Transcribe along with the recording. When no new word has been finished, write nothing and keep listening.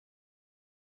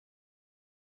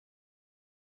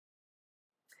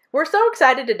We're so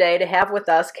excited today to have with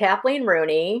us Kathleen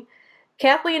Rooney.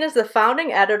 Kathleen is the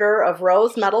founding editor of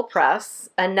Rose Metal Press,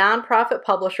 a nonprofit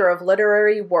publisher of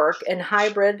literary work in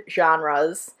hybrid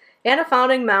genres, and a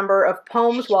founding member of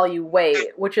Poems While You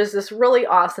Wait, which is this really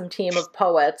awesome team of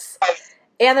poets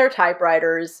and their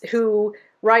typewriters who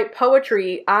write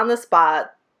poetry on the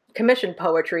spot, commissioned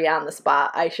poetry on the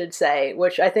spot, I should say,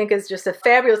 which I think is just a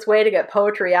fabulous way to get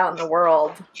poetry out in the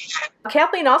world.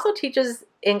 Kathleen also teaches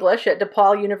English at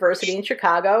DePaul University in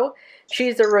Chicago.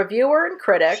 She's a reviewer and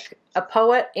critic, a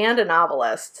poet, and a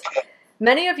novelist.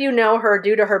 Many of you know her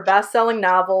due to her best-selling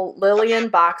novel,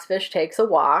 Lillian Boxfish Takes a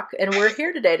Walk, and we're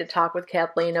here today to talk with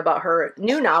Kathleen about her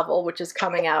new novel, which is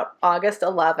coming out August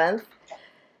 11th,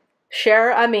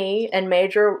 Cher and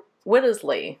Major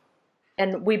Whittlesey.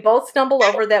 And we both stumble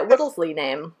over that Whittlesey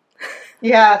name.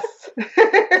 Yes.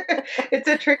 It's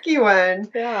a tricky one.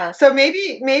 Yeah. So maybe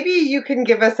you can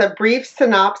give us a brief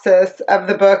synopsis of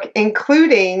the book,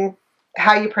 including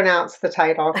how you pronounce the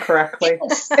title correctly.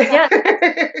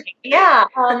 Yeah.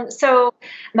 So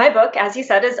my book, as you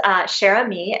said, is Cher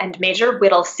and Major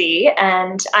Whittlesey.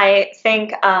 And I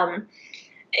think,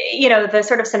 the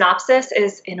sort of synopsis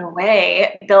is, in a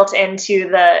way, built into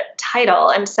the title.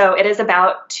 And so it is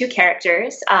about two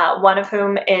characters, one of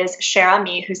whom is Cher,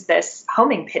 who's this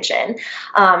homing pigeon.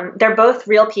 They're both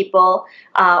real people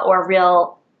or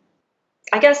real,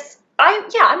 I'm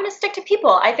going to stick to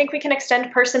people. I think we can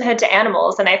extend personhood to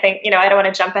animals. And I think, I don't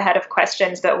want to jump ahead of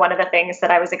questions, but one of the things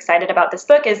that I was excited about this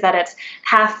book is that it's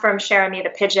half from Cher the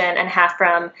pigeon and half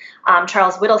from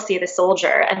Charles Whittlesey, the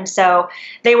soldier. And so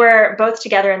they were both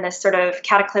together in this sort of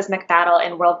cataclysmic battle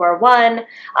in World War I,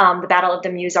 the Battle of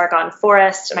the Meuse-Argonne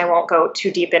Forest. And I won't go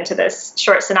too deep into this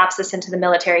short synopsis into the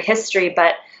military history,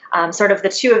 but sort of the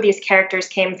two of these characters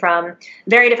came from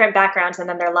very different backgrounds, and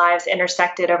then their lives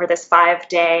intersected over this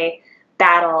 5-day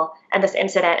battle and this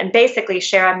incident. And basically,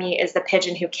 Cher is the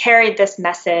pigeon who carried this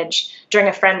message during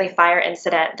a friendly fire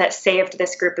incident that saved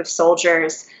this group of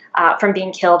soldiers from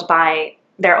being killed by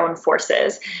their own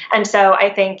forces. And so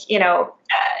I think,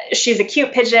 she's a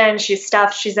cute pigeon. She's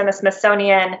stuffed. She's in the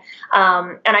Smithsonian.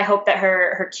 And I hope that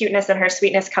her cuteness and her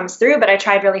sweetness comes through. But I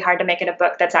tried really hard to make it a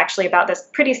book that's actually about this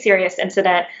pretty serious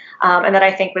incident and that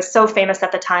I think was so famous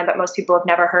at the time, but most people have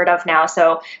never heard of now.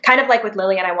 So kind of like with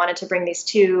Lillian, I wanted to bring these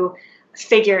two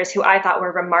figures who I thought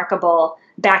were remarkable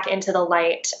back into the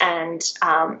light and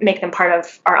make them part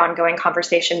of our ongoing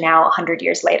conversation now 100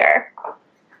 years later.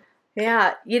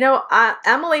 Yeah,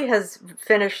 Emily has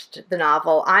finished the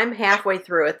novel. I'm halfway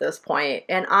through at this point,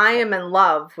 and I am in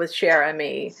love with Cher and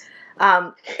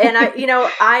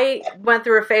I went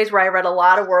through a phase where I read a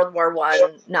lot of World War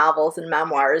I novels and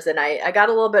memoirs, and I got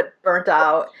a little bit burnt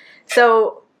out.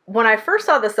 So when I first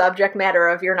saw the subject matter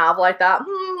of your novel, I thought,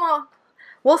 well,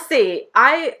 we'll see.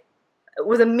 I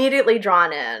was immediately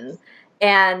drawn in,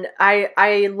 and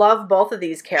I love both of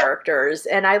these characters,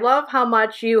 and I love how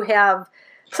much you have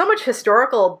so much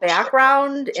historical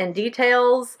background and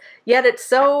details, yet it's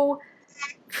so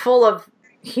full of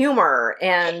humor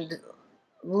and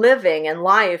living and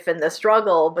life and the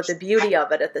struggle, but the beauty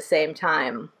of it at the same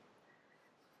time.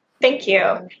 Thank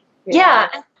you. Yeah.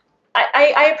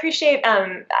 I appreciate,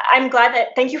 I'm glad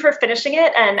thank you for finishing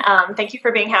it, and thank you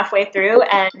for being halfway through.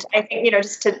 And I think,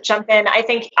 just to jump in, I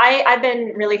think I've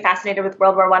been really fascinated with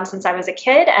World War I since I was a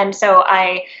kid. And so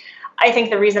I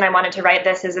think the reason I wanted to write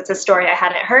this is it's a story I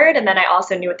hadn't heard. And then I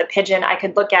also knew with the pigeon I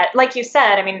could look at, like you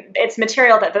said, it's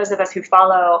material that those of us who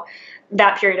follow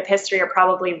that period of history are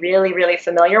probably really, really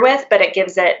familiar with, but it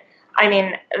gives it,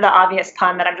 the obvious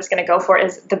pun that I'm just going to go for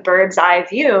is the bird's eye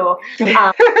view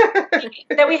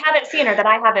that we haven't seen, or that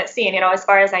I haven't seen. As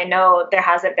far as I know, there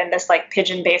hasn't been this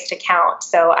pigeon-based account.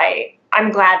 So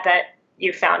I'm glad that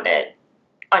you found it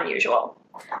unusual.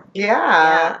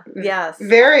 Yeah. Yes.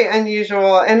 Very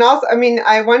unusual. And also,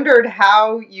 I wondered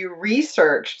how you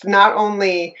researched not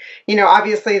only,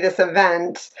 obviously this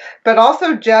event, but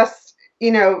also just,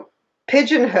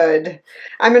 pigeonhood.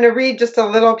 I'm going to read just a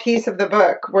little piece of the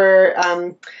book where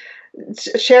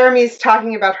Cherami's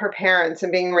talking about her parents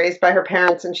and being raised by her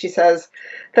parents, and she says,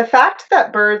 "The fact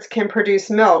that birds can produce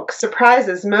milk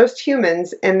surprises most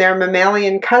humans and their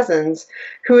mammalian cousins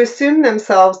who assume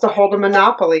themselves to hold a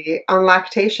monopoly on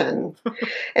lactation."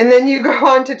 And then you go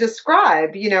on to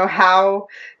describe, how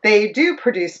they do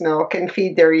produce milk and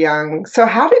feed their young. So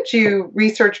how did you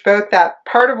research both that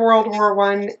part of World War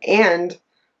I and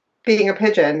being a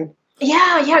pigeon?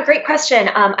 Yeah, great question.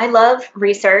 I love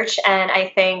research, and I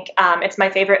think it's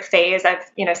my favorite phase. I've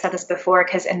said this before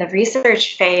because in the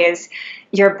research phase,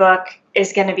 your book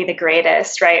is going to be the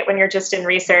greatest, right? When you're just in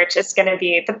research, it's going to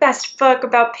be the best book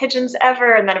about pigeons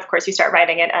ever, and then of course you start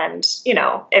writing it, and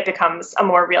it becomes a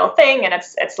more real thing, and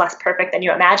it's less perfect than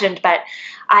you imagined. But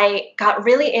I got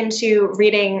really into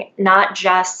reading not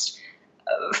just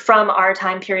from our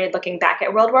time period looking back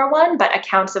at World War One, but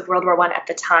accounts of World War One at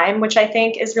the time, which I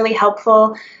think is really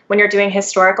helpful when you're doing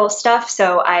historical stuff.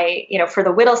 So for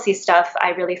the Whittlesey stuff, I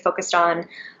really focused on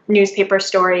newspaper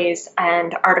stories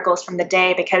and articles from the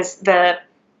day because the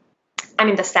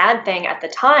sad thing at the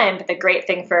time, but the great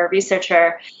thing for a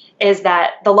researcher is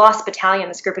that the Lost Battalion,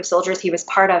 this group of soldiers he was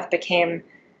part of, became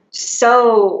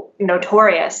so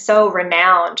notorious, so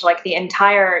renowned, like the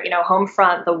entire, home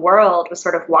front, the world was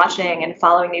sort of watching and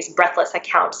following these breathless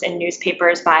accounts in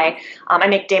newspapers by, I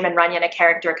make Damon Runyon a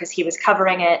character because he was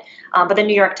covering it. But the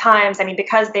New York Times,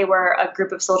 because they were a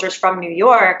group of soldiers from New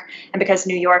York and because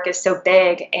New York is so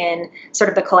big in sort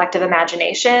of the collective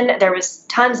imagination, there was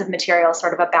tons of material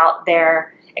sort of about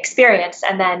their experience.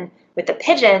 And then with the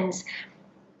pigeons,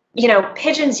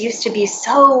 pigeons used to be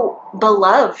so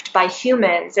beloved by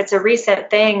humans. It's a recent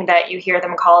thing that you hear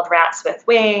them called rats with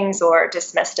wings or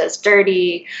dismissed as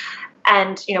dirty.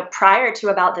 And, prior to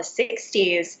about the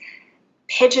 60s,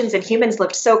 pigeons and humans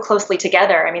lived so closely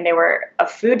together. They were a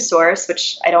food source,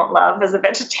 which I don't love as a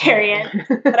vegetarian,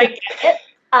 but I get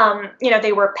it.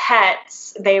 They were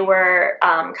pets, they were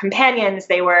companions,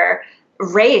 they were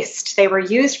raced, they were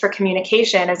used for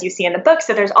communication, as you see in the book.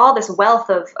 So there's all this wealth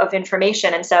of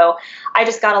information. And so I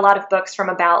just got a lot of books from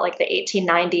about like the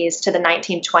 1890s to the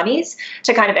 1920s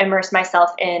to kind of immerse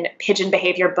myself in pigeon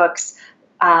behavior books,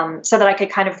 so that I could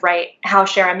kind of write how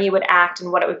Cher would act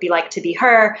and what it would be like to be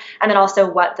her. And then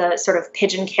also what the sort of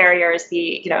pigeon carriers,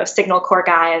 the, signal corps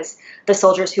guys, the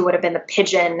soldiers who would have been the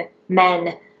pigeon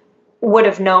men would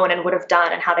have known and would have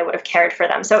done and how they would have cared for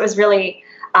them. So it was really,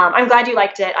 I'm glad you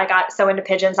liked it. I got so into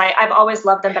pigeons. I've always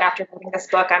loved them, but after reading this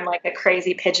book, I'm like a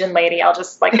crazy pigeon lady. I'll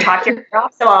just like talk your ear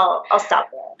off, so I'll stop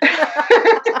there.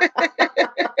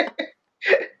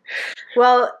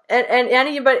 Well, and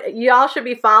anybody, y'all should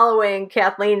be following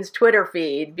Kathleen's Twitter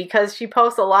feed because she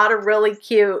posts a lot of really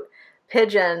cute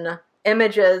pigeon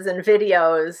images and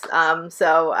videos.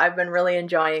 So I've been really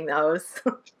enjoying those.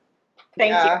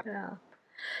 Thank you. Yeah.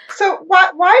 So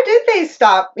why did they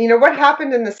stop? What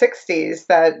happened in the 60s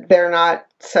that they're not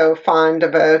so fond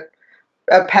of a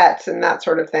pet and that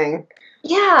sort of thing?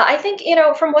 Yeah, I think,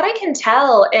 from what I can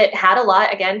tell, it had a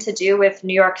lot, again, to do with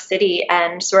New York City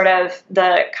and sort of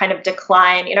the kind of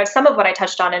decline, some of what I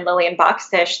touched on in Lily and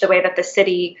Boxfish, the way that the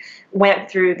city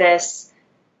went through this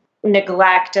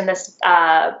neglect and this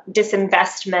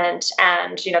disinvestment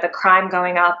and, the crime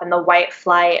going up and the white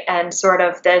flight and sort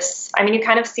of this, you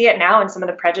kind of see it now in some of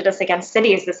the prejudice against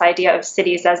cities, this idea of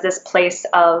cities as this place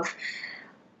of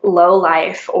low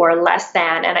life or less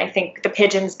than. And I think the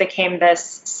pigeons became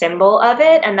this symbol of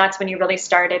it. And that's when you really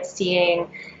started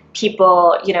seeing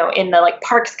people, in the like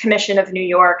Parks Commission of New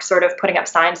York sort of putting up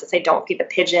signs that say, don't feed the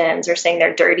pigeons or saying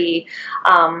they're dirty.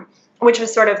 Which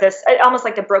was sort of this, almost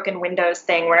like the broken windows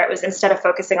thing, where it was instead of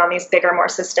focusing on these bigger, more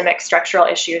systemic structural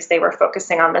issues, they were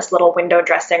focusing on this little window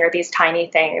dressing or these tiny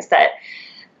things that,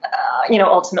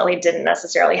 ultimately didn't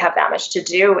necessarily have that much to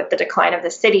do with the decline of the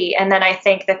city. And then I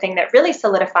think the thing that really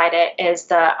solidified it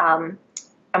is I'm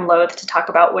loath to talk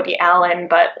about Woody Allen,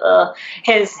 but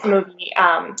his movie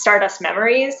Stardust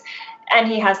Memories. And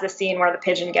he has the scene where the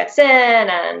pigeon gets in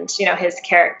and, his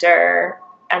character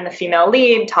and the female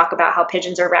lead talk about how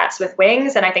pigeons are rats with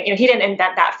wings. And I think, he didn't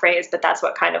invent that phrase, but that's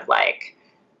what kind of like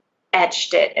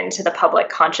etched it into the public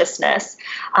consciousness.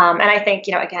 And I think,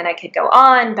 again, I could go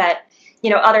on, but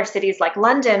other cities like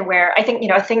London, where I think,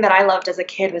 a thing that I loved as a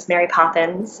kid was Mary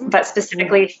Poppins, but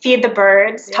specifically Feed the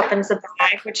Birds, Tuppence a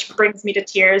Bag, which brings me to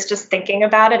tears just thinking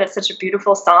about it. It's such a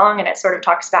beautiful song, and it sort of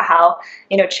talks about how,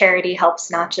 charity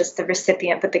helps not just the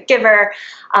recipient, but the giver.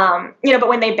 But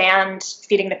when they banned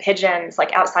feeding the pigeons,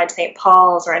 like outside St.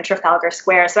 Paul's or in Trafalgar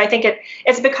Square, so I think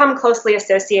it's become closely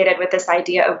associated with this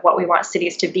idea of what we want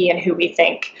cities to be and who we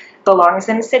think belongs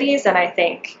in cities, and I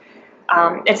think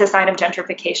it's a sign of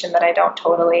gentrification that I don't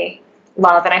totally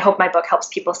love. And I hope my book helps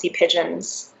people see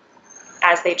pigeons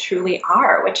as they truly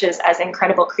are, which is as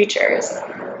incredible creatures.